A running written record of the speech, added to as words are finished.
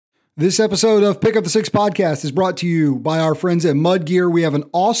This episode of Pick Up the Six podcast is brought to you by our friends at Mud Gear. We have an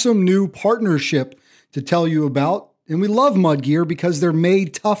awesome new partnership to tell you about, and we love Mud Gear because they're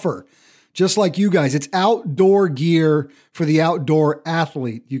made tougher. Just like you guys, it's outdoor gear for the outdoor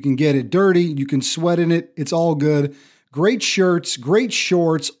athlete. You can get it dirty, you can sweat in it, it's all good. Great shirts, great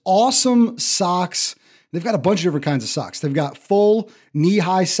shorts, awesome socks. They've got a bunch of different kinds of socks. They've got full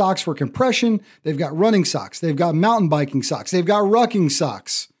knee-high socks for compression. They've got running socks. They've got mountain biking socks. They've got rucking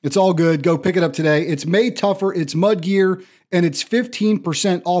socks. It's all good. Go pick it up today. It's made tougher. It's Mud Gear, and it's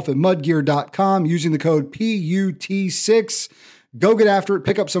 15% off at mudgear.com using the code PUT6. Go get after it,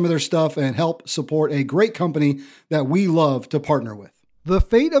 pick up some of their stuff, and help support a great company that we love to partner with. The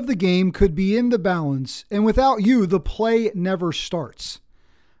fate of the game could be in the balance, and without you, the play never starts.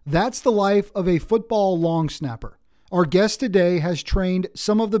 That's the life of a football long snapper. Our guest today has trained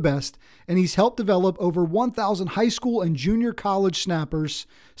some of the best, and he's helped develop over 1,000 high school and junior college snappers,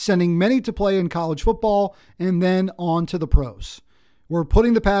 sending many to play in college football and then on to the pros. We're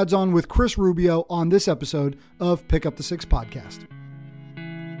putting the pads on with Chris Rubio on this episode of Pick Up the Six podcast.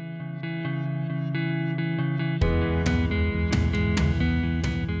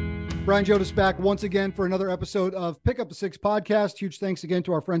 Brian Jodas back once again for another episode of Pick Up the Six podcast. Huge thanks again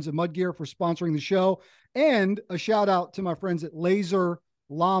to our friends at Mud Gear for sponsoring the show, and a shout out to my friends at Laser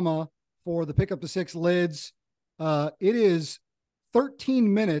Llama for the Pick Up the Six lids. It is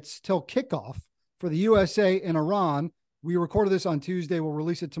 13 minutes till kickoff for the USA and Iran. We recorded this on Tuesday. We'll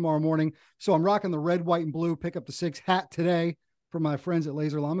release it tomorrow morning. So I'm rocking the red, white, and blue Pick Up the Six hat today for my friends at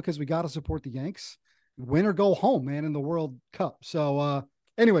Laser Llama because we got to support the Yanks. Win or go home, man, in the World Cup. So,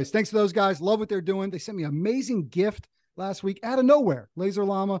 anyways, thanks to those guys. Love what they're doing. They sent me an amazing gift last week out of nowhere. Laser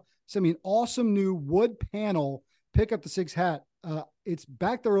Llama sent me an awesome new wood panel Pick Up the Six hat. It's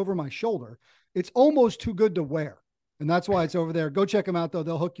back there over my shoulder. It's almost too good to wear, and that's why it's over there. Go check them out, though.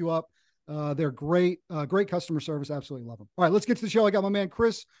 They'll hook you up. They're great, great customer service. Absolutely love them. All right, let's get to the show. I got my man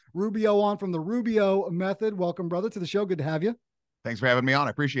Chris Rubio on from the Rubio Method. Welcome, brother, to the show. Good to have you. Thanks for having me on. I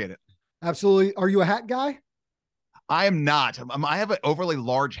appreciate it. Absolutely. Are you a hat guy? I am not. I have an overly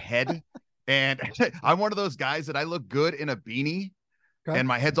large head, and I'm one of those guys that I look good in a beanie, and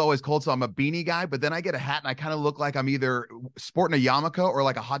my head's always cold, so I'm a beanie guy. But then I get a hat, and I kind of look like I'm either sporting a yarmulke or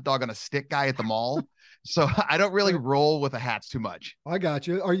like a hot dog on a stick guy at the mall. So I don't really roll with the hats too much. I got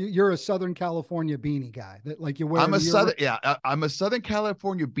you. You're a Southern California beanie guy that like you wear? I'm a Southern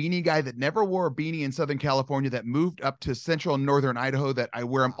California beanie guy that never wore a beanie in Southern California, that moved up to Central and Northern Idaho, that I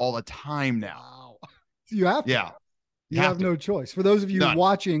wear them all the time now. Wow. You have to. Yeah. You have no choice. For those of you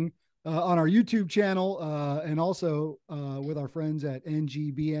watching on our YouTube channel and also with our friends at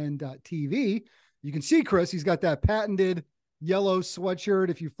ngbn.tv, you can see Chris. He's got that patented yellow sweatshirt.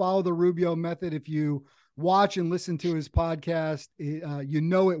 If you follow the Rubio Method, if you watch and listen to his podcast, you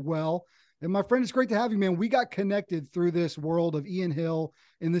know it well. And my friend, it's great to have you, man. We got connected through this world of Ian Hill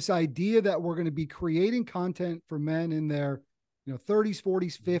and this idea that we're going to be creating content for men in their 30s,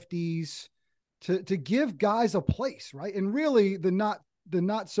 40s, 50s, to give guys a place, right? And really the not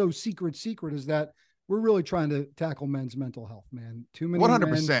so secret is that we're really trying to tackle men's mental health, man. Too many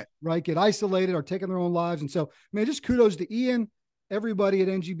 100%. men, right, get isolated or taking their own lives. And so, man, just kudos to Ian, everybody at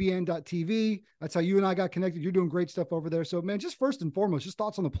ngbn.tv. That's how you and I got connected. You're doing great stuff over there. So, man, just first and foremost, just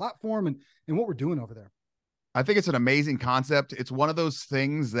thoughts on the platform and what we're doing over there. I think it's an amazing concept. It's one of those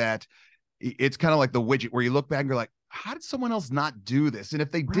things that it's kind of like the widget where you look back and you're like, how did someone else not do this? And if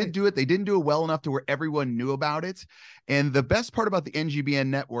they did do it, they didn't do it well enough to where everyone knew about it. And the best part about the NGBN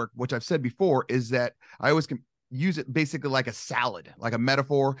network, which I've said before, is that I always use it basically like a salad, like a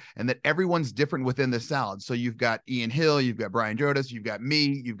metaphor, and that everyone's different within the salad. So you've got Ian Hill, you've got Brian Jodas, you've got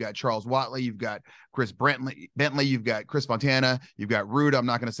me, you've got Charles Watley, you've got Chris Bentley, you've got Chris Fontana, you've got Ruda. I'm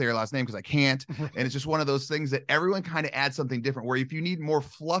not going to say her last name because I can't. And it's just one of those things that everyone kind of adds something different, where if you need more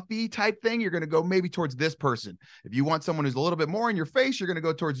fluffy type thing, you're going to go maybe towards this person. If you want someone who's a little bit more in your face, you're going to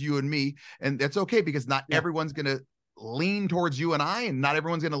go towards you and me. And that's okay, because not everyone's going to lean towards you and I, and not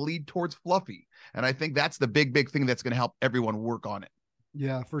everyone's going to lead towards fluffy. And I think that's the big thing that's going to help everyone work on it.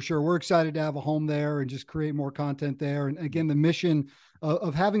 Yeah, for sure. We're excited to have a home there and just create more content there. And again, the mission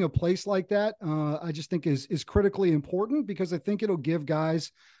of having a place like that, I just think is critically important, because I think it'll give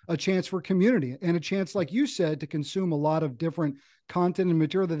guys a chance for community and a chance, like you said, to consume a lot of different content and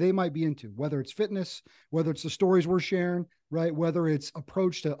material that they might be into, whether it's fitness, whether it's the stories we're sharing, right? Whether it's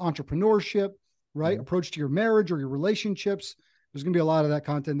approach to entrepreneurship, right? Mm-hmm. Approach to your marriage or your relationships. There's going to be a lot of that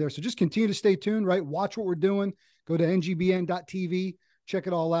content there. So just continue to stay tuned, right? Watch what we're doing. Go to ngbn.tv. check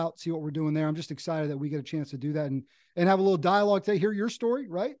it all out, see what we're doing there. I'm just excited that we get a chance to do that and have a little dialogue today, hear your story,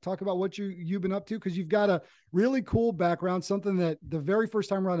 right? Talk about what you've been up to, because you've got a really cool background, something that the very first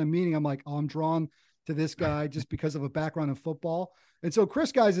time around a meeting, I'm like, oh, I'm drawn to this guy just because of a background in football. And so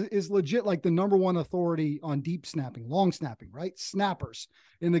Chris, guys, is legit like the number one authority on deep snapping, long snapping, right? Snappers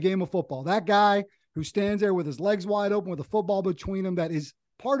in the game of football. That guy who stands there with his legs wide open with a football between them, that is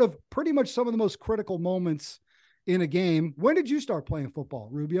part of pretty much some of the most critical moments in a game. When did you start playing football,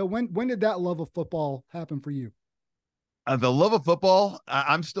 Rubio? When did that love of football happen for you? The love of football,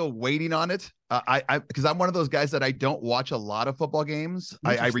 I'm still waiting on it. Because I'm one of those guys that I don't watch a lot of football games.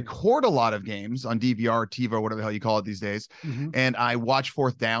 I record a lot of games on DVR, TiVo, whatever the hell you call it these days. Mm-hmm. And I watch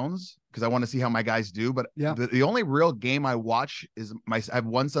fourth downs because I want to see how my guys do. But the only real game I watch is I have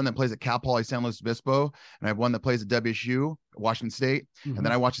one son that plays at Cal Poly San Luis Obispo, and I have one that plays at WSU, Washington State. Mm-hmm. And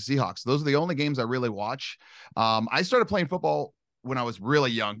then I watch the Seahawks. Those are the only games I really watch. I started playing football when I was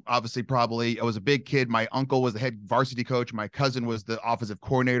really young. Obviously, I was a big kid. My uncle was the head varsity coach. My cousin was the offensive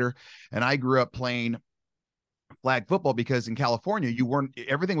coordinator. And I grew up playing flag football because in California,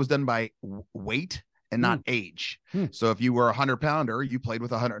 everything was done by weight and not age. So if you were a 100-pounder, you played with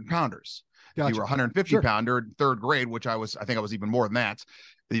 100-pounders. Gotcha. If you were a 150-pounder in third grade, which I think I was even more than that,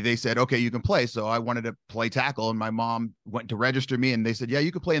 they said, okay, you can play. So I wanted to play tackle, and my mom went to register me, and they said, yeah,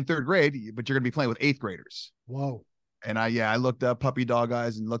 you could play in third grade, but you're going to be playing with eighth graders. Whoa. And I looked up puppy dog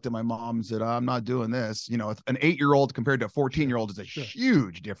eyes and looked at my mom and said, I'm not doing this. You know, an 8-year-old compared to a 14-year-old is a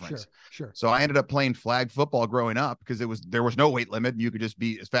huge difference. Sure. So I ended up playing flag football growing up because there was no weight limit. You could just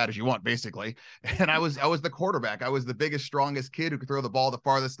be as fat as you want, basically. And I was the quarterback. I was the biggest, strongest kid who could throw the ball the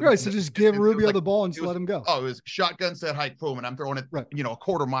farthest. Right. So just give Rubio the ball and just let him go. Oh, it was shotgun set height, boom, and I'm throwing it, a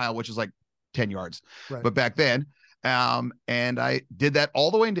quarter mile, which is like 10 yards. Right. But back then, and I did that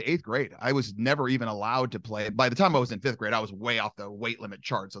all the way into 8th grade. I was never even allowed to play. By the time I was in 5th grade, I was way off the weight limit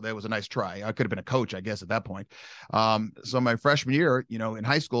chart. So that was a nice try. I could have been a coach, I guess, at that point. So my freshman year, in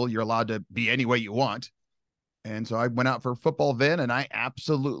high school, you're allowed to be any way you want. And so I went out for football then, and I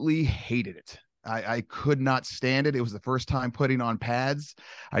absolutely hated it. I could not stand it. It was the first time putting on pads.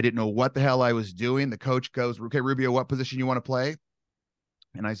 I didn't know what the hell I was doing. The coach goes, okay, Rubio, what position you want to play?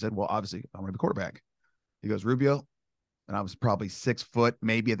 And I said, well, obviously I want to be quarterback. He goes, Rubio, and I was probably 6 foot,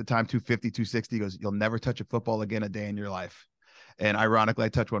 maybe at the time, 250, 260. He goes, you'll never touch a football again a day in your life. And ironically, I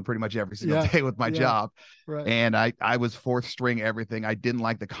touch one pretty much every single day with my job. Right. And I was fourth string everything. I didn't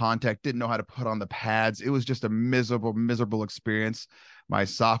like the contact, didn't know how to put on the pads. It was just a miserable, miserable experience. My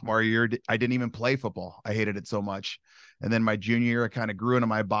sophomore year, I didn't even play football. I hated it so much. And then my junior year, I kind of grew into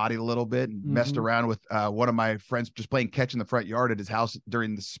my body a little bit and messed around with one of my friends just playing catch in the front yard at his house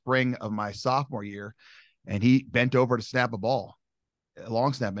during the spring of my sophomore year. And he bent over to snap a ball, a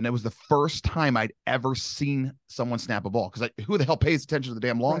long snap. And it was the first time I'd ever seen someone snap a ball. Because who the hell pays attention to the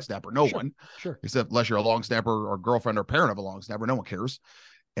damn long snapper? No one. Sure. Except unless you're a long snapper or girlfriend or parent of a long snapper. No one cares.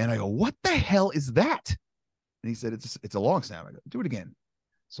 And I go, what the hell is that? And he said, it's a long snap. I go, do it again.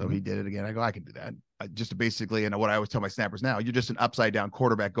 So he did it again. I go, I can do that. Just basically, and what I always tell my snappers now, you're just an upside down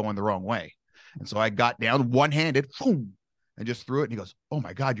quarterback going the wrong way. And so I got down one-handed, boom, and just threw it. And he goes, oh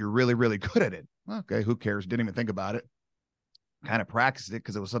my God, you're really, really good at it. Okay, who cares? Didn't even think about it. Kind of practiced it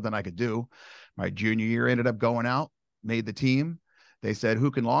because it was something I could do. My junior year ended up going out, made the team. They said,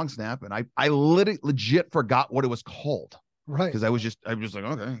 who can long snap? And I legit forgot what it was called. Right. Because I was just like,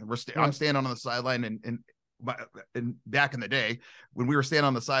 okay, I'm standing on the sideline and back in the day when we were standing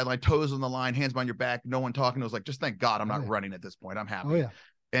on the sideline, toes on the line, hands behind your back, no one talking. It was like, just thank God I'm not running at this point. I'm happy. Oh, yeah.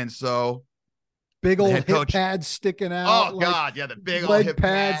 And so big old hip pads sticking out. Oh God, yeah, the big old hip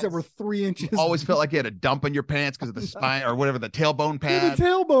pads that were 3 inches. Always felt like you had a dump in your pants because of the spine or whatever, the tailbone pad. Yeah, the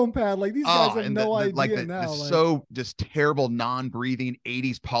tailbone pad. Like these guys have no idea now. So just terrible, non-breathing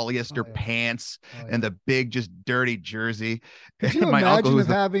 80s polyester pants and the big, just dirty jersey. Could you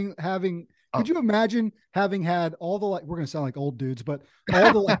imagine having? Could you imagine having had all the we're going to sound like old dudes, but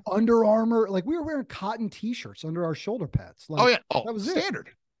all the Under Armour, we were wearing cotton t-shirts under our shoulder pads. That was standard.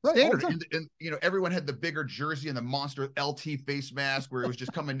 Right, standard. And everyone had the bigger jersey and the monster LT face mask where it was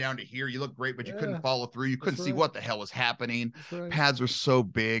just coming down to here. You look great, but you couldn't follow through. You couldn't see what the hell was happening. Pads were so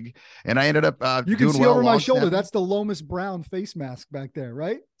big. And I ended up you can see over my shoulder. That's the Lomas Brown face mask back there,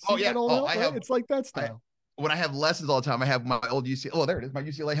 right? See it's like that style. When I have lessons all the time, I have my old UCLA. Oh, there it is, my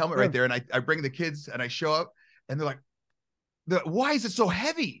UCLA helmet right there. And I bring the kids and I show up and they're like, why is it so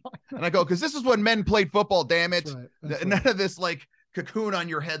heavy? And I go, because this is when men played football, damn it. None of this cocoon on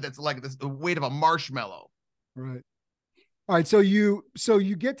your head that's like the weight of a marshmallow. Right. All right, so you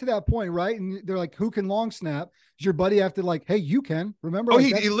get to that point, right? And they're like, "Who can long snap?" Does your buddy have to like, "Hey, you can." Remember, Oh, like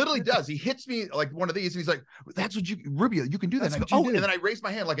he that's literally does. He hits me like one of these, and he's like, "That's what you, Rubio, you can do that." that's And I go, what you "Oh," do. and then I raise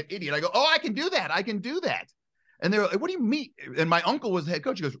my hand like an idiot. I go, "Oh, I can do that. I can do that." And they're like, "What do you mean?" And my uncle was the head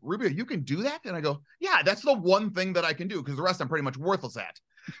coach. He goes, "Rubio, you can do that?" And I go, "Yeah, that's the one thing that I can do because the rest I'm pretty much worthless at."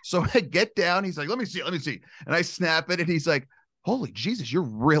 So I get down. He's like, "Let me see, let me see," and I snap it, and he's like, "Holy Jesus, you're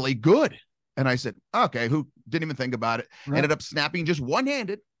really good." And I said, "Okay." Who didn't even think about it? Right. Ended up snapping just one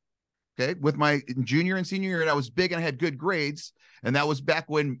handed. Okay, with my junior and senior year, and I was big and I had good grades, and that was back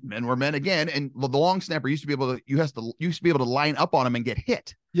when men were men again. And the long snapper used to be able to, used to be able to line up on him and get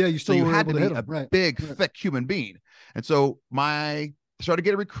hit. Yeah, you So still you were had able to to be hit a him, right? big, Right. thick human being. And so my started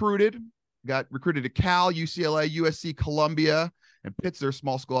getting recruited, got recruited to Cal, UCLA, USC, Columbia, and Pitt's their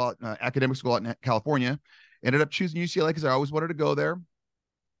small school, academic school out in California. Ended up choosing UCLA because I always wanted to go there.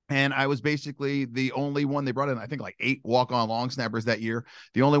 And I was basically the only one they brought in, I think like 8 walk-on long snappers that year.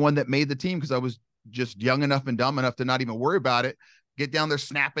 The only one that made the team because I was just young enough and dumb enough to not even worry about it. Get down there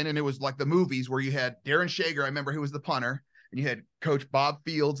snapping. And it was like the movies where you had Darren Shager, I remember, who was the punter. And you had Coach Bob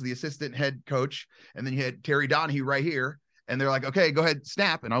Fields, the assistant head coach. And then you had Terry Donahue right here. And they're like, "Okay, go ahead,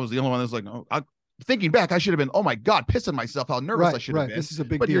 snap." And I was the only one that was like, "Oh, thinking back, I should have been, oh my God, pissing myself how nervous I Right, should have right. been." This is a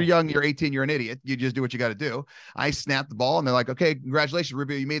big But you're deal. young, you're 18, you're an idiot. You just do what you got to do. I snapped the ball and they're like, "Okay, congratulations,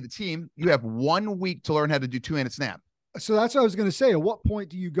 Rubio, you made the team. You have 1 week to learn how to do two-handed snap." So that's what I was going to say. At what point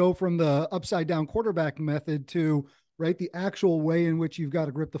do you go from the upside down quarterback method to right the actual way in which you've got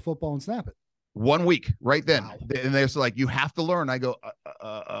to grip the football and snap it? 1 week right then. Wow. And they're like, "You have to learn." I go,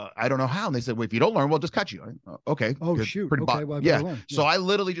 "I don't know how." And they said, "Well, if you don't learn, we'll just cut you." Okay. Oh shoot. Pretty Okay, well I better yeah. learn. So Yeah. I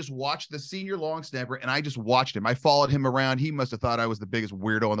literally just watched the senior long snapper and I just watched him. I followed him around. He must have thought I was the biggest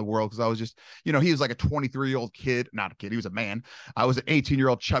weirdo in the world because I was just, he was like a 23-year-old kid, not a kid. He was a man. I was an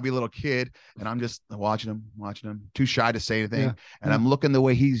 18-year-old chubby little kid. And I'm just watching him, too shy to say anything. Yeah. And I'm looking the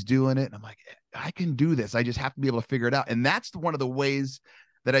way he's doing it. And I'm like, I can do this. I just have to be able to figure it out. And that's one of the ways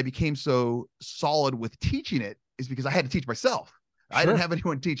that I became so solid with teaching it is because I had to teach myself. I didn't have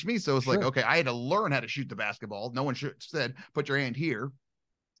anyone teach me. So it's like, okay, I had to learn how to shoot the basketball. No one said, "Put your hand here."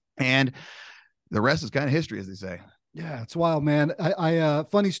 And the rest is kind of history, as they say. Yeah, it's wild, man.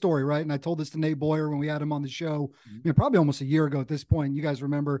 Funny story, right? And I told this to Nate Boyer when we had him on the show, probably almost a year ago at this point. You guys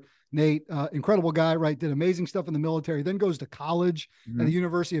remember Nate, incredible guy, right? Did amazing stuff in the military, then goes to college at the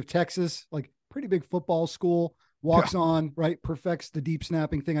University of Texas, like pretty big football school, walks on, right? Perfects the deep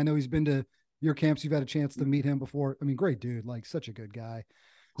snapping thing. I know he's been to your camps. You've had a chance to meet him before. I mean, great dude, like such a good guy.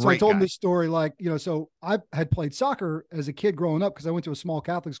 So I told him this story, like, so I had played soccer as a kid growing up because I went to a small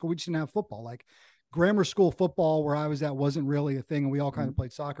Catholic school. We just didn't have football. Like grammar school football where I was at wasn't really a thing. And we all kind of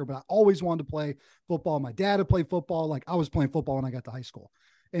played soccer, but I always wanted to play football. My dad had played football. Like I was playing football when I got to high school.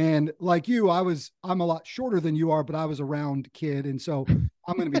 And like you, I'm a lot shorter than you are, but I was a round kid. And so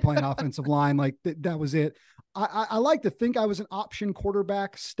I'm going to be playing offensive line. Like that was it. I like to think I was an option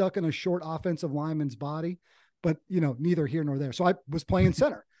quarterback stuck in a short offensive lineman's body, but neither here nor there. So I was playing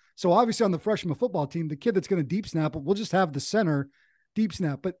center. So obviously on the freshman football team, the kid that's going to deep snap, we'll just have the center deep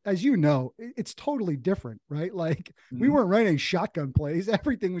snap. But as you know, it's totally different, right? Like we weren't running shotgun plays.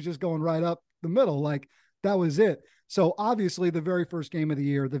 Everything was just going right up the middle. Like that was it. So obviously the very first game of the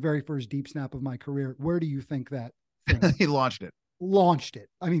year, the very first deep snap of my career, where do you think that he launched it? Launched it.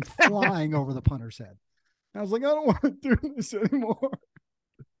 I mean, flying over the punter's head. I was like, I don't want to do this anymore.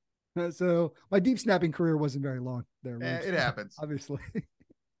 So my deep snapping career wasn't very long there. It happens. Obviously.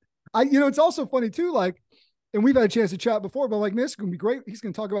 It's also funny too, like, and we've had a chance to chat before, but like, man, this is going to be great. He's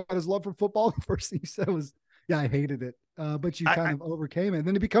going to talk about his love for football. The first thing he said was, "Yeah, I hated it." But you kind of overcame it. And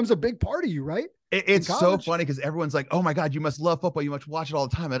then it becomes a big part of you, right? It's so funny because everyone's like, "Oh my God, you must love football. You must watch it all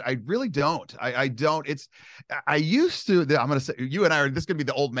the time." And I really don't. I don't. I used to, I'm going to say, you and I this is going to be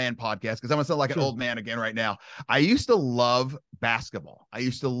the old man podcast because I'm going to sound like an old man again right now. I used to love basketball. I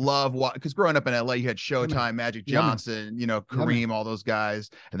used to love because growing up in LA, you had Showtime, Magic Johnson, Kareem, all those guys.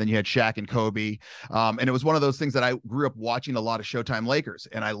 And then you had Shaq and Kobe. And it was one of those things that I grew up watching a lot of Showtime Lakers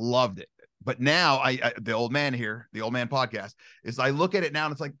and I loved it. But now the old man here, the old man podcast is I look at it now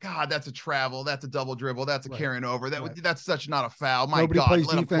and it's like, God, that's a travel. That's a double dribble. That's a carrying over. That's such not a foul. Nobody plays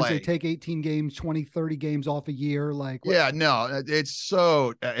defense. They take 18 games, 20, 30 games off a year. Like, yeah, no, it's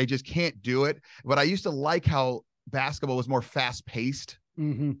so, I just can't do it. But I used to like how basketball was more fast paced.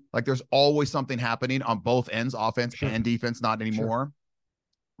 Like there's always something happening on both ends, offense and defense, not anymore.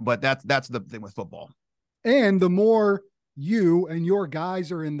 But that's the thing with football. And the more you and your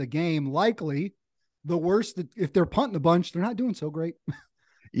guys are in the game, likely the worse that if they're punting a bunch, they're not doing so great.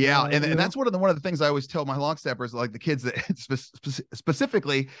 Yeah, and, You and know? that's one of the things I always tell my long snappers, like the kids that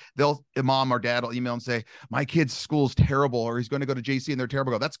specifically, they'll mom or dad will email and say, "My kid's school's terrible, or he's going to go to JC and they're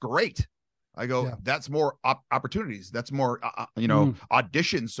terrible." I go, that's great. I go, Yeah. that's more opportunities. That's more, Mm,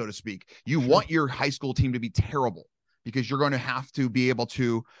 auditions, so to speak. You sure. want your high school team to be terrible because you're going to have to be able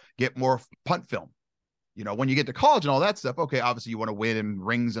to get more punt film. When you get to college and all that stuff, okay, obviously you want to win and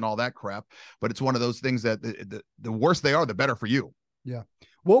rings and all that crap, but it's one of those things that the worse they are, the better for you. Yeah.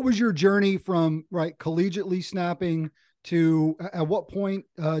 What was your journey from collegiately snapping to at what point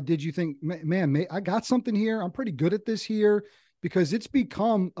did you think, man, I got something here. I'm pretty good at this here because it's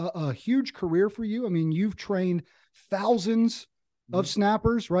become a huge career for you. I mean, you've trained thousands of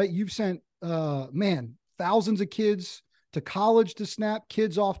snappers, right? You've sent, thousands of kids to college to snap,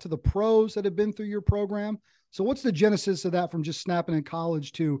 kids off to the pros that have been through your program. So what's the genesis of that from just snapping in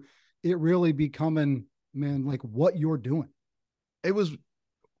college to it really becoming, man, like what you're doing? It was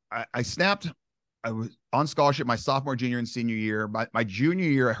I snapped. I was on scholarship my sophomore, junior, and senior year. My junior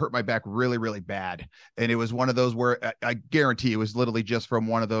year, I hurt my back really, really bad. And it was one of those where I guarantee it was literally just from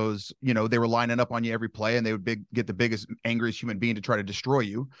one of those, they were lining up on you every play and they would get the biggest, angriest human being to try to destroy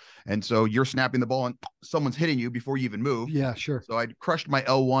you. And so you're snapping the ball and someone's hitting you before you even move. Yeah, sure. So I crushed my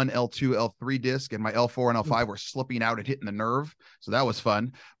L1, L2, L3 disc, and my L4 and L5 were slipping out and hitting the nerve. So that was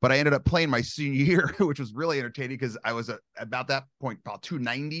fun. But I ended up playing my senior year, which was really entertaining because I was about that point about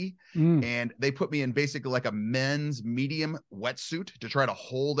 290, and they put me in basically like a men's medium wetsuit to try to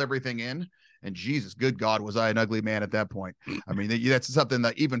hold everything in. And Jesus, good God, was I an ugly man at that point. I mean, that's something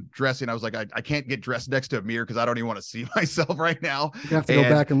that even dressing, I was like, I can't get dressed next to a mirror because I don't even want to see myself right now. You have to go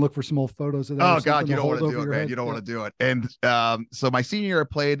back and look for some old photos of that. Oh God, you don't want to do it, man. You don't want to do it. And so my senior year I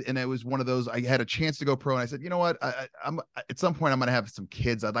played, and it was one of those, I had a chance to go pro, and I said, you know what? I'm at some point I'm going to have some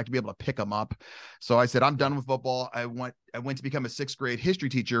kids. I'd like to be able to pick them up. So I said, I'm done with football. I went to become a sixth grade history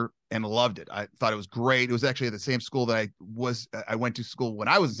teacher and loved it. I thought it was great. It was actually at the same school that I went to school when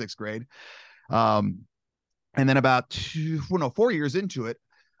I was in sixth grade. And then about 4 years into it,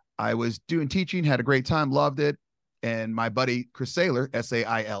 I was doing teaching, had a great time, loved it. And my buddy, Chris Saylor,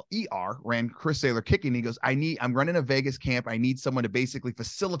 Sailer, ran Chris Saylor Kicking. He goes, I'm running a Vegas camp. I need someone to basically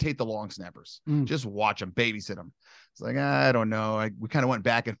facilitate the long snappers. Just watch them, babysit them. It's like, I don't know. We kind of went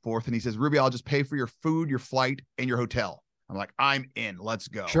back and forth. And he says, Ruby, I'll just pay for your food, your flight, and your hotel. I'm like, I'm in. Let's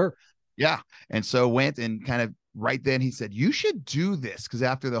go. Sure. Yeah. And so went, and kind of right then he said, you should do this. Because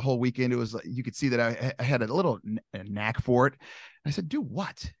after the whole weekend, it was like, you could see that I had a little knack for it. I said, do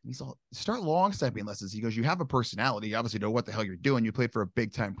what? And he's all, start long snapping lessons. He goes, you have a personality. You obviously know what the hell you're doing. You played for a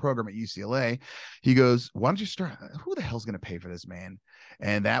big time program at UCLA. He goes, why don't you start? Who the hell's going to pay for this, man?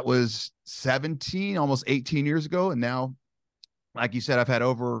 And that was 17, almost 18 years ago. And now, like you said, I've had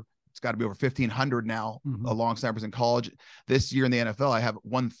it's got to be over 1,500 now, long snappers in college. This year in the NFL, I have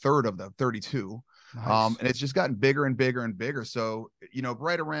 1/3 of the 32. Nice. And it's just gotten bigger and bigger and bigger. So,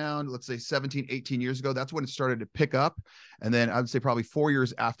 right around, let's say 17, 18 years ago, that's when it started to pick up. And then I would say probably 4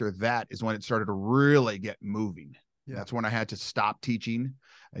 years after that is when it started to really get moving. Yeah. That's when I had to stop teaching.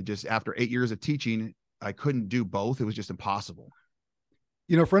 After 8 years of teaching, I couldn't do both. It was just impossible.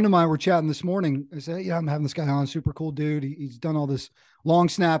 A friend of mine, we're chatting this morning. I said, yeah, I'm having this guy on, super cool dude. He's done all this long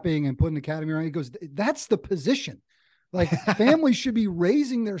snapping and putting academy around. He goes, that's the position. Like families should be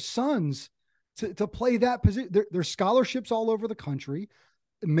raising their sons to play that position. There's scholarships all over the country.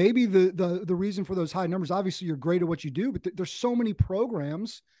 Maybe the reason for those high numbers, obviously you're great at what you do, but there's so many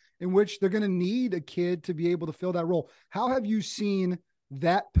programs in which they're going to need a kid to be able to fill that role. How have you seen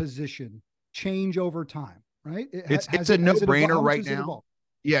that position change over time? Right. It's a no-brainer right now.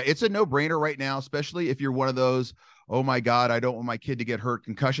 Yeah, it's a no-brainer right now, especially if you're one of those, oh my God, I don't want my kid to get hurt,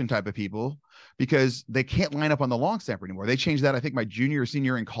 concussion type of people, because they can't line up on the long snapper anymore. They changed that, I think, my junior or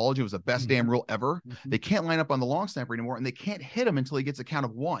senior in college. It was the best damn rule ever. They can't line up on the long snapper anymore, and they can't hit him until he gets a count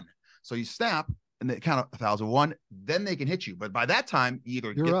of one. So you snap, and they count 1,001, then they can hit you. But by that time, you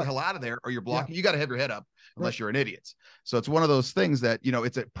either get the hell out of there or you're blocking. Yeah. You got to have your head up unless you're an idiot. So it's one of those things that,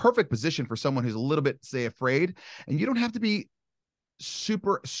 it's a perfect position for someone who's a little bit, say, afraid, and you don't have to be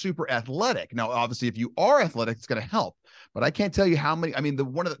super athletic. Now, obviously, if you are athletic, it's going to help, but I can't tell you how many. I mean,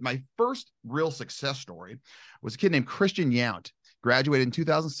 my first real success story was a kid named Christian Yount, graduated in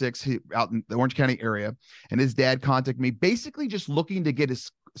 2006 out in the Orange County area, and his dad contacted me basically just looking to get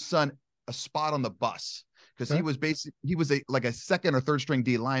his son a spot on the bus because he was like a second or third string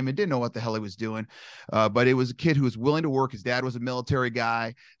D lineman, didn't know what the hell he was doing. But it was a kid who was willing to work. His dad was a military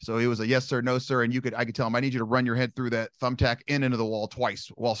guy. So he was a yes, sir, no, sir. And I could tell him, I need you to run your head through that thumbtack into the wall twice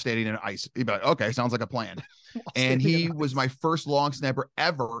while standing in ice. He'd be like, okay, sounds like a plan. And he was my first long snapper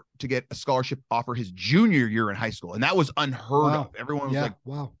ever to get a scholarship offer his junior year in high school. And that was unheard of. Everyone was like,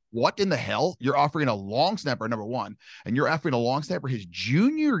 wow, what in the hell? You're offering a long snapper, number one, and you're offering a long snapper his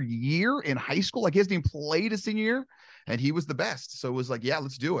junior year in high school. Like he hasn't even played his senior year, and he was the best. So it was like, yeah,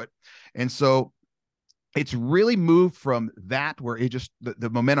 let's do it. And so it's really moved from that where it just, the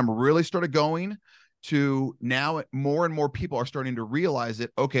momentum really started going to now more and more people are starting to realize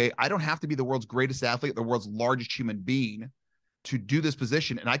that, okay, I don't have to be the world's greatest athlete, the world's largest human being to do this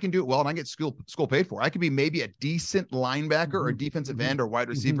position. And I can do it well. And I get school paid for. I could be maybe a decent linebacker or defensive end or wide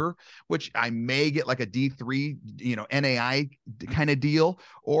receiver, which I may get like a D3, NAI kind of deal,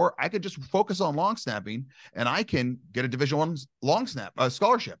 or I could just focus on long snapping and I can get a Division I long snap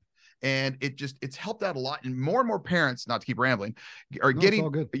scholarship. And it's helped out a lot. And more parents, not to keep rambling, are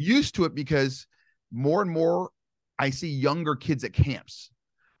getting used to it because more and more I see younger kids at camps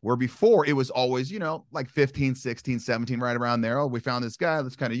where before it was always, like 15, 16, 17, right around there. Oh, we found this guy.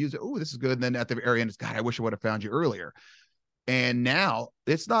 Let's kind of use it. Oh, this is good. And then at the very end, it's God, I wish I would have found you earlier. And now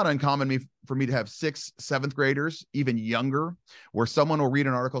it's not uncommon for me to have 6th, 7th graders, even younger, where someone will read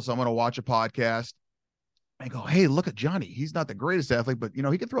an article, someone will watch a podcast, and go, hey, look at Johnny. He's not the greatest athlete, but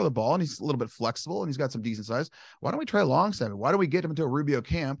he can throw the ball and he's a little bit flexible and he's got some decent size. Why don't we try long snapping? Why don't we get him into a Rubio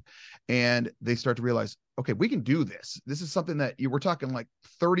camp? And they start to realize, okay, we can do this. This is something that we're talking like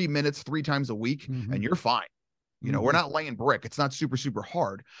 30 minutes, 3 times a week, and you're fine. We're not laying brick. It's not super, super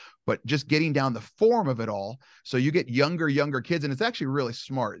hard, but just getting down the form of it all. So you get younger kids, and it's actually really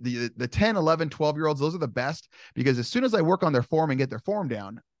smart. The 10, 11, 12-year-olds, those are the best, because as soon as I work on their form and get their form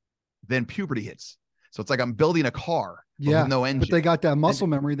down, then puberty hits. So it's like I'm building a car with no engine. But they got that muscle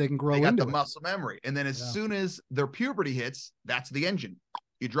memory they can grow into. They got the muscle memory. And then as soon as their puberty hits, that's the engine.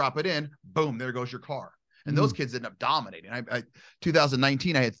 You drop it in, boom, there goes your car. And those kids ended up dominating.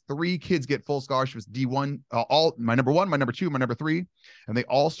 2019, I had 3 kids get full scholarships, D1, all my number 1, my number 2, my number 3. And they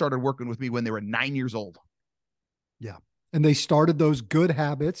all started working with me when they were 9 years old. Yeah. And they started those good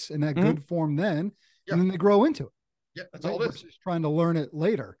habits and that good form then, and then they grow into it. Yeah, that's all it is. Just trying to learn it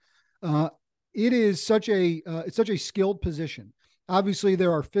later. It is such a skilled position. Obviously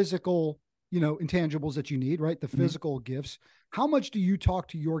there are physical, intangibles that you need, right? The physical gifts. How much do you talk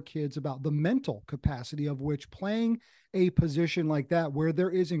to your kids about the mental capacity of which playing a position like that, where there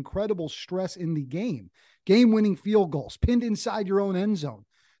is incredible stress in the game-winning field goals pinned inside your own end zone?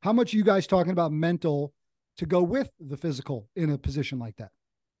 How much are you guys talking about mental to go with the physical in a position like that?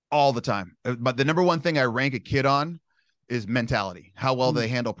 All the time. But the number one thing I rank a kid on is mentality, how well they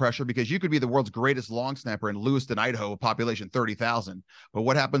handle pressure, because you could be the world's greatest long snapper in Lewiston, Idaho, a population 30,000. But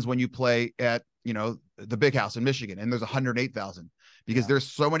what happens when you play at, the big house in Michigan and there's 108,000? Because there's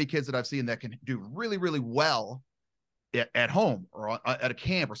so many kids that I've seen that can do really, really well at home or at a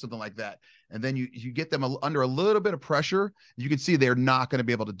camp or something like that. And then you get them under a little bit of pressure, you can see they're not going to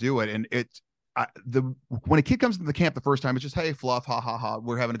be able to do it. And when a kid comes into the camp the first time, it's just, hey, fluff, ha, ha, ha,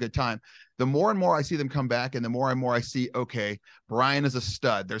 we're having a good time. The more and more I see them come back, and the more and more I see, okay, Brian is a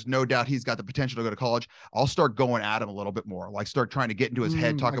stud. There's no doubt he's got the potential to go to college. I'll start going at him a little bit more, like start trying to get into his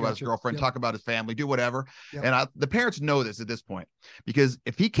head, talk about his girlfriend, talk about his family, do whatever. And the parents know this at this point, because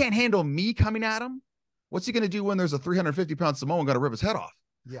if he can't handle me coming at him, what's he going to do when there's a 350-pound Samoan going to rip his head off?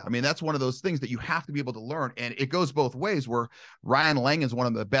 Yeah. I mean, that's one of those things that you have to be able to learn. And it goes both ways, where Ryan Lang is one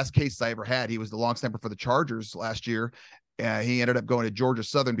of the best cases I ever had. He was the long snapper for the Chargers last year. He ended up going to Georgia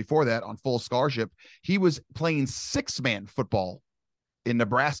Southern before that on full scholarship. He was playing 6-man football in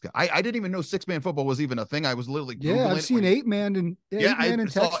Nebraska. I didn't even know 6-man football was even a thing. I was literally Googling I've seen 8-man in I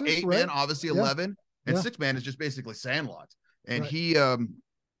saw Texas, 8-man, right? obviously 11, and 6-man is just basically sandlots. And he ended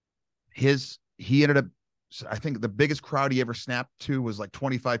up, I think the biggest crowd he ever snapped to was like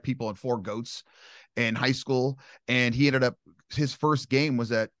 25 people and 4 goats in high school. And he ended up, his first game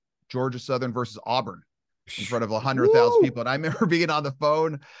was at Georgia Southern versus Auburn in front of 100,000 people. And I remember being on the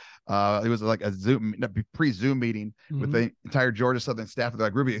phone. It was like a pre-Zoom meeting with the entire Georgia Southern staff. They're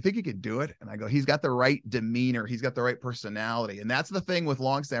like, Ruby, you think he can do it? And I go, he's got the right demeanor. He's got the right personality. And that's the thing with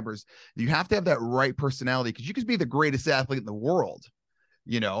long snappers. You have to have that right personality, because you could be the greatest athlete in the world,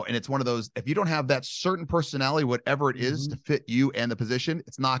 and it's one of those, if you don't have that certain personality, whatever it is to fit you and the position,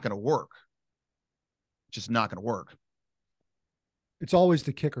 it's not going to work. It's just not going to work. It's always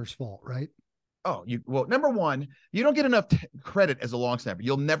the kicker's fault, right? Oh, number one, you don't get enough credit as a long snapper.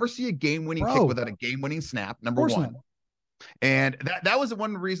 You'll never see a game-winning kick without a game-winning snap. Number one. And that was the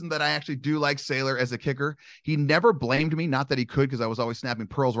one reason that I actually do like Sailor as a kicker. He never blamed me, not that he could, because I was always snapping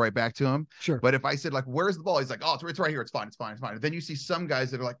pearls right back to him. Sure. But if I said, like, where's the ball? He's like, oh, it's right here. It's fine. It's fine. It's fine. And then you see some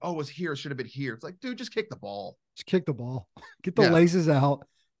guys that are like, oh, it was here. It should have been here. It's like, dude, just kick the ball. Just kick the ball. Get the laces out.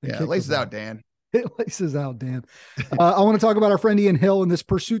 Yeah, laces out, Dan. It laces out, Dan. I want to talk about our friend Ian Hill and this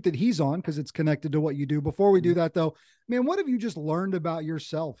pursuit that he's on, because it's connected to what you do. Before we do that, though, man, what have you just learned about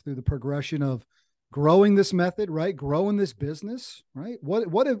yourself through the progression of growing this method, right? Growing this business, right?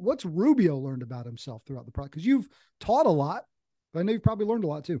 What's Rubio learned about himself throughout the process? Because you've taught a lot, but I know you've probably learned a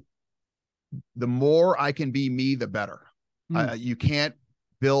lot too. The more I can be me, the better. You can't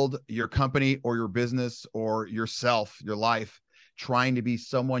build your company or your business or yourself, your life, trying to be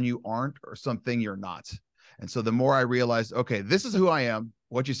someone you aren't or something you're not. And so the more I realized, okay, this is who I am.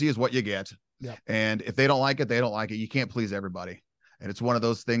 What you see is what you get. Yeah. And if they don't like it, they don't like it. You can't please everybody. And it's one of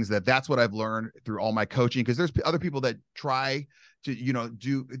those things that's what I've learned through all my coaching, because there's other people that try to,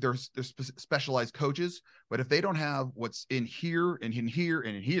 do there's specialized coaches, but if they don't have what's in here and in here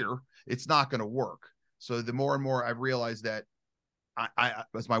and in here, it's not going to work. So the more and more I've realized that I,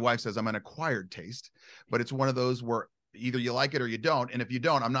 as my wife says, I'm an acquired taste, but it's one of those where either you like it or you don't. And if you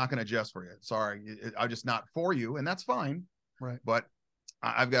don't, I'm not going to adjust for you. Sorry. I'm just not for you. And that's fine. Right. But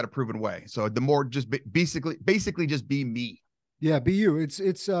I've got a proven way. So the more just basically just be me. Yeah, be you. It's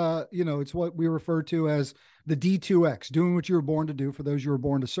it's what we refer to as the D2X, doing what you were born to do for those you were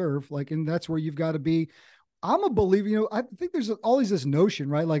born to serve. Like, and that's where you've got to be. I'm a believer, I think there's always this notion,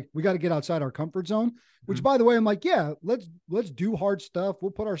 right? Like, we got to get outside our comfort zone, which by the way, I'm like, yeah, let's do hard stuff.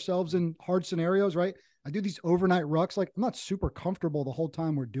 We'll put ourselves in hard scenarios, right? I do these overnight rucks. Like, I'm not super comfortable the whole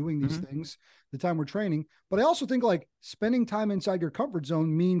time we're doing these things, the time we're training, but I also think like spending time inside your comfort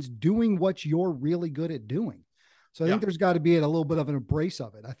zone means doing what you're really good at doing. So I think there's got to be a little bit of an embrace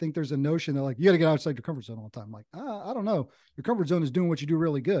of it. I think there's a notion that like, you got to get outside your comfort zone all the time. Like, I don't know. Your comfort zone is doing what you do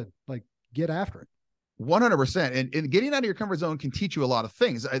really good. Like, get after it. 100%. And getting out of your comfort zone can teach you a lot of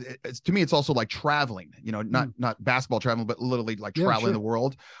things. To me, it's also like traveling, not basketball traveling, but literally like traveling the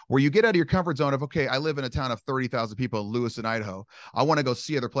world, where you get out of your comfort zone of, okay, I live in a town of 30,000 people in Lewiston, Idaho. I want to go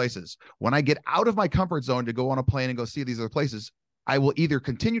see other places. When I get out of my comfort zone to go on a plane and go see these other places, I will either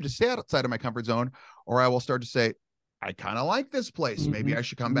continue to stay outside of my comfort zone, or I will start to say, I kind of like this place. Maybe I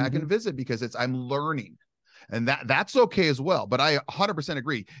should come back and visit, because I'm learning. And that's okay as well. But I 100%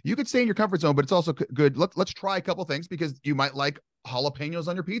 agree. You could stay in your comfort zone, but it's also good. Let's try a couple things, because you might like jalapenos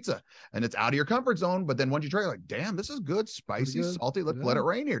on your pizza and it's out of your comfort zone. But then once you try, you're like, damn, this is good. Spicy, salty. Let it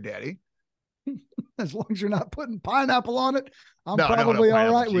rain here, daddy. As long as you're not putting pineapple on it, I'm probably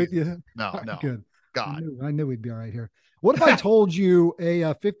all right with you. No. Good. God. I knew we'd be all right here. What if I told you a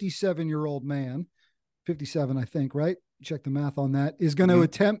 57-year-old man, 57, I think, right? Check the math on that, is going to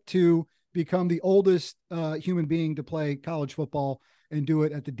attempt to become the oldest human being to play college football and do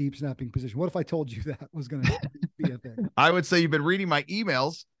it at the deep snapping position? What if I told you that was going to be a thing? I would say you've been reading my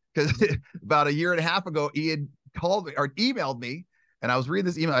emails, because about a year and a half ago, Ian called me or emailed me, and I was reading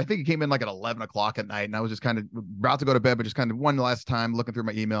this email. I think it came in like at 11 o'clock at night, and I was just kind of about to go to bed, but just kind of one last time looking through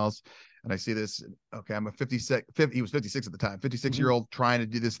my emails. And I see this. Okay, I'm a 56. He was 56 at the time. 56-year-old trying to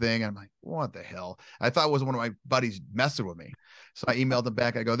do this thing. And I'm like, what the hell? I thought it was one of my buddies messing with me. So I emailed him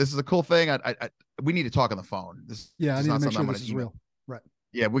back. I go, this is a cool thing. We need to talk on the phone. This I is need not to make something sure I'm this is real. Right.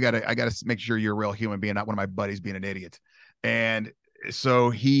 Yeah, I got to make sure you're a real human being, not one of my buddies being an idiot. And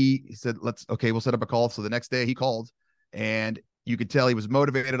so he said, we'll set up a call. So the next day he called, and you could tell he was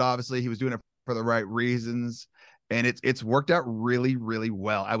motivated. Obviously, he was doing it for the right reasons. And it's worked out really, really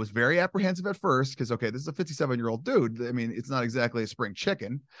well. I was very apprehensive at first, because, okay, this is a 57-year-old dude. I mean, it's not exactly a spring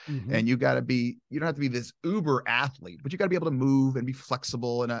chicken. And you don't have to be this uber athlete, but you got to be able to move and be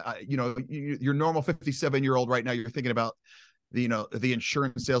flexible. And, your normal 57-year-old right now, you're thinking about, the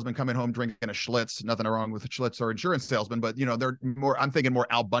insurance salesman coming home drinking a Schlitz. Nothing wrong with Schlitz or insurance salesman, but, they're more, I'm thinking more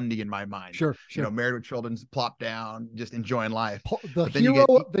Al Bundy in my mind. Sure. Married with children, plop down, just enjoying life.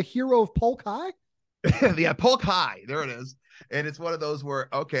 The hero of Polk High? Yeah, Polk High. There it is. And it's one of those where,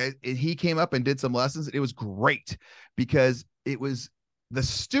 okay, he came up and did some lessons. It was great, because it was the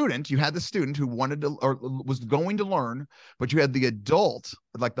student. You had the student who wanted to, or was going to learn, but you had the adult,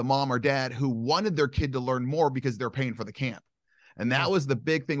 like the mom or dad, who wanted their kid to learn more because they're paying for the camp. And that was the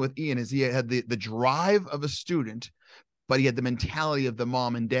big thing with Ian, is he had the drive of a student, but he had the mentality of the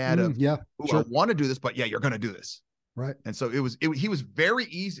mom and dad of, I want to do this, but you're going to do this. Right. And so he was very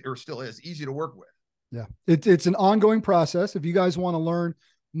easy, or still is easy to work with. Yeah, it's an ongoing process. If you guys want to learn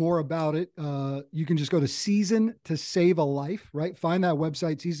more about it, you can just go to Season to Save a Life, right? Find that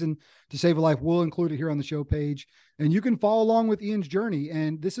website, Season to Save a Life. We'll include it here on the show page, and you can follow along with Ian's journey.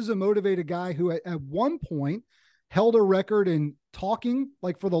 And this is a motivated guy who at one point held a record in talking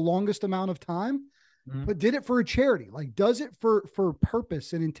like for the longest amount of time, but did it for a charity, like does it for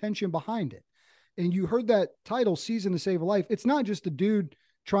purpose and intention behind it. And you heard that title, Season to Save a Life. It's not just a dude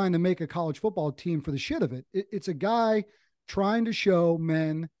trying to make a college football team for the shit of it. It's a guy trying to show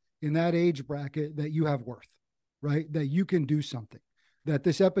men in that age bracket that you have worth, right? That you can do something, that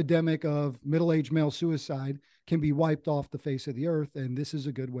this epidemic of middle-aged male suicide can be wiped off the face of the earth. And this is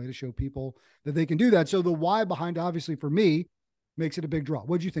a good way to show people that they can do that. So the why behind, obviously for me, makes it a big draw.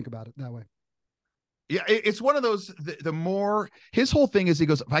 What did you think about it that way? Yeah, it's one of those, the more, his whole thing is, he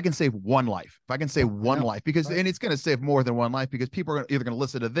goes, if I can save one life, if I can save one life, because, and it's going to save more than one life, because people are either going to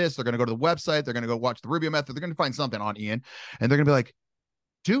listen to this, they're going to go to the website, they're going to go watch the Rubio Method, they're going to find something on Ian, and they're going to be like,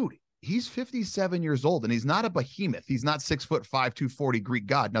 dude, he's 57 years old and he's not a behemoth. He's not 6'5", 240 Greek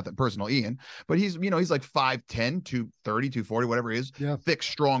god, nothing personal, Ian, but he's, he's like 5'10", 230, 240, whatever he is, thick,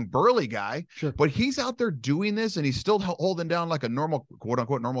 strong, burly guy. Sure. But he's out there doing this and he's still holding down like a normal, quote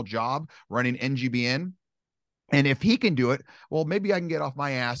unquote, normal job, running NGBN. And if he can do it, well, maybe I can get off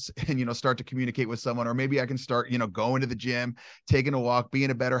my ass and, start to communicate with someone, or maybe I can start, going to the gym, taking a walk,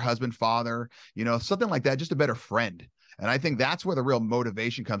 being a better husband, father, something like that, just a better friend. And I think that's where the real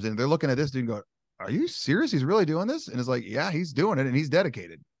motivation comes in. They're looking at this dude and go, are you serious? He's really doing this? And it's like, yeah, he's doing it and he's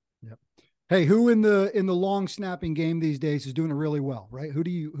dedicated. Yep. Hey, who in the long snapping game these days is doing it really well, right?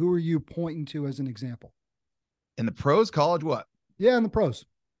 Who are you pointing to as an example? In the pros, college, what? Yeah, in the pros.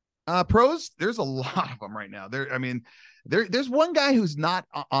 Pros, there's a lot of them right now. There's one guy who's not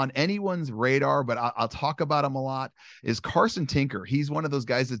on anyone's radar, but I'll talk about him a lot, is Carson Tinker. He's one of those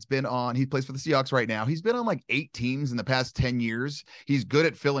guys that's been on, he plays for the Seahawks right now. He's been on like 8 teams in the past 10 years. He's good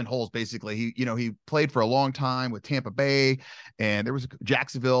at filling holes, basically. He played for a long time with Tampa Bay, and there was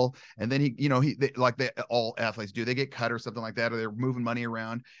Jacksonville. And then like all athletes do, they get cut or something like that, or they're moving money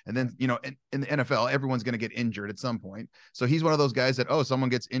around. And then, in the NFL, everyone's going to get injured at some point. So he's one of those guys that, someone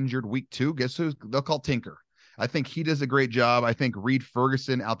gets injured week 2, guess who they'll call Tinker. I think he does a great job. I think Reed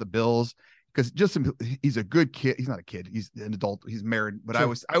Ferguson out the Bills, because he's a good kid. He's not a kid. He's an adult. He's married. But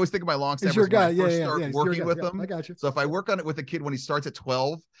sure. I was thinking my long snappers when I first start working with them. I got you. So if I work on it with a kid when he starts at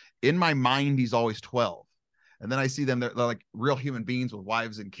 12, in my mind, he's always 12. And then I see them, they're like real human beings with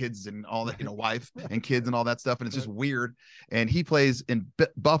wives and kids and all that, wife and kids and all that stuff. And it's just weird. And he plays in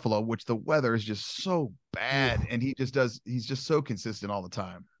Buffalo, which the weather is just so bad. And he's just so consistent all the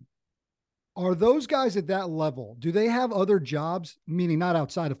time. Are those guys at that level, do they have other jobs, meaning not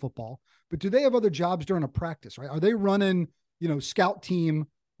outside of football, but do they have other jobs during a practice, right? Are they running, scout team,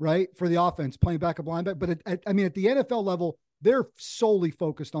 right, for the offense, playing backup linebacker? But at the NFL level, they're solely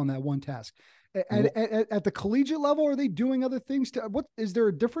focused on that one task. At the collegiate level, are they doing other things? What is there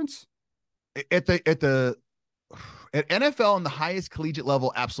a difference? At NFL and the highest collegiate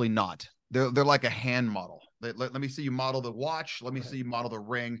level, absolutely not. They're like a hand model. Let me see you model the watch. Let me see you model the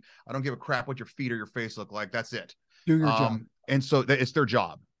ring. I don't give a crap what your feet or your face look like. That's it. Do your job. And so it's their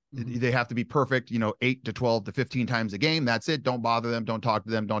job. Mm-hmm. They have to be perfect, 8 to 12 to 15 times a game. That's it. Don't bother them. Don't talk to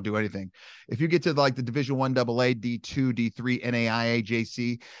them. Don't do anything. If you get to like the Division I AA, D2, D3, NAIA,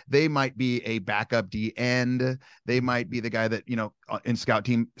 JC, they might be a backup D end. They might be the guy that, in scout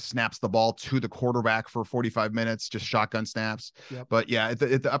team snaps the ball to the quarterback for 45 minutes, just shotgun snaps. Yep. But yeah, at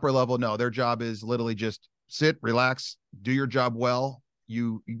the upper level, no, their job is literally just sit, relax, do your job well.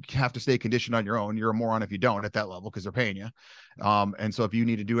 You have to stay conditioned on your own. You're a moron if you don't at that level, because they're paying you. And so if you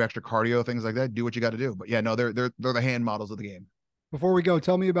need to do extra cardio, things like that, do what you got to do. But yeah, no, they're the hand models of the game. Before we go,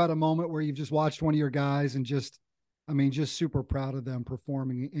 tell me about a moment where you've just watched one of your guys and just super proud of them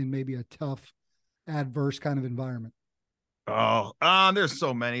performing in maybe a tough, adverse kind of environment. There's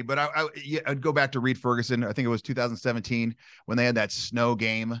so many, but I'd go back to Reed Ferguson. I think it was 2017 when they had that snow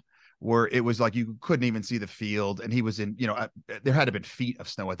game where it was like you couldn't even see the field, and he was in, there had to have been feet of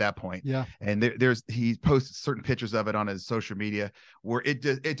snow at that point. Yeah. And he posted certain pictures of it on his social media where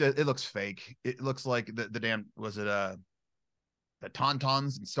it looks fake. It looks like the damn, was it the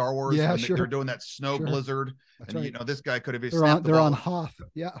Tauntauns in Star Wars? Yeah, sure. They're doing that snow blizzard. That's and right. This guy could have been. They're on Hoth.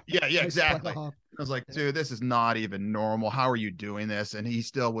 Yeah. Yeah, exactly. I was like, dude, this is not even normal. How are you doing this? And he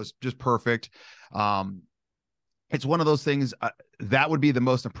still was just perfect. It's one of those things that would be the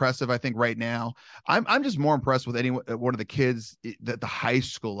most impressive, I think, right now. I'm just more impressed with one of the kids at the high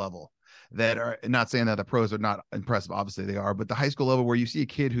school level that are, not saying that the pros are not impressive. Obviously they are, but the high school level where you see a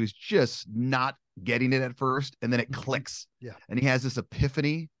kid who's just not getting it at first, and then it clicks. Yeah. And he has this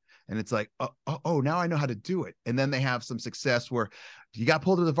epiphany, and it's like, oh, now I know how to do it. And then they have some success where you got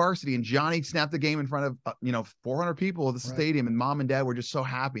pulled to the varsity and Johnny snapped the game in front of, 400 people at the stadium, and mom and dad were just so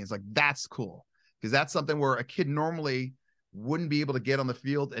happy. It's like, that's cool. Because that's something where a kid normally wouldn't be able to get on the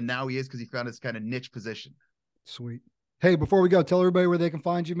field, and now he is, because he found his kind of niche position. Sweet. Hey, before we go, tell everybody where they can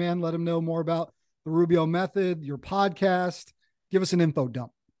find you, man. Let them know more about the Rubio Method, your podcast. Give us an info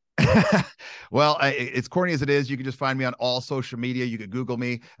dump. Well, it's corny as it is. You can just find me on all social media. You could Google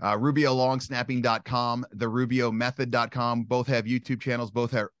me, RubioLongsnapping.com, TheRubioMethod.com. Both have YouTube channels.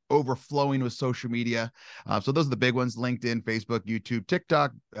 Both are overflowing with social media. So those are the big ones: LinkedIn, Facebook, YouTube,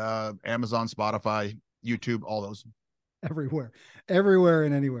 TikTok, Amazon, Spotify, YouTube, all those. Everywhere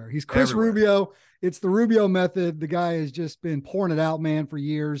and anywhere. He's Chris Rubio. It's the Rubio Method. The guy has just been pouring it out, man, for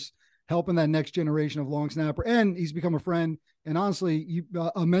years, helping that next generation of long snapper. And he's become a friend and honestly,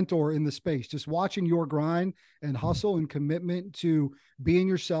 a mentor in the space, just watching your grind and hustle and commitment to being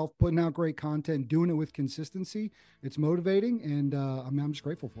yourself, putting out great content, doing it with consistency. It's motivating. And I'm just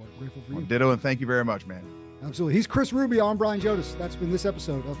grateful for it. Grateful for you. Ditto. And thank you very much, man. Absolutely. He's Chris Rubio. I'm Brian Jodis. That's been this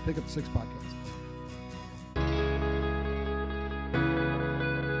episode of Pick Up the Six podcast.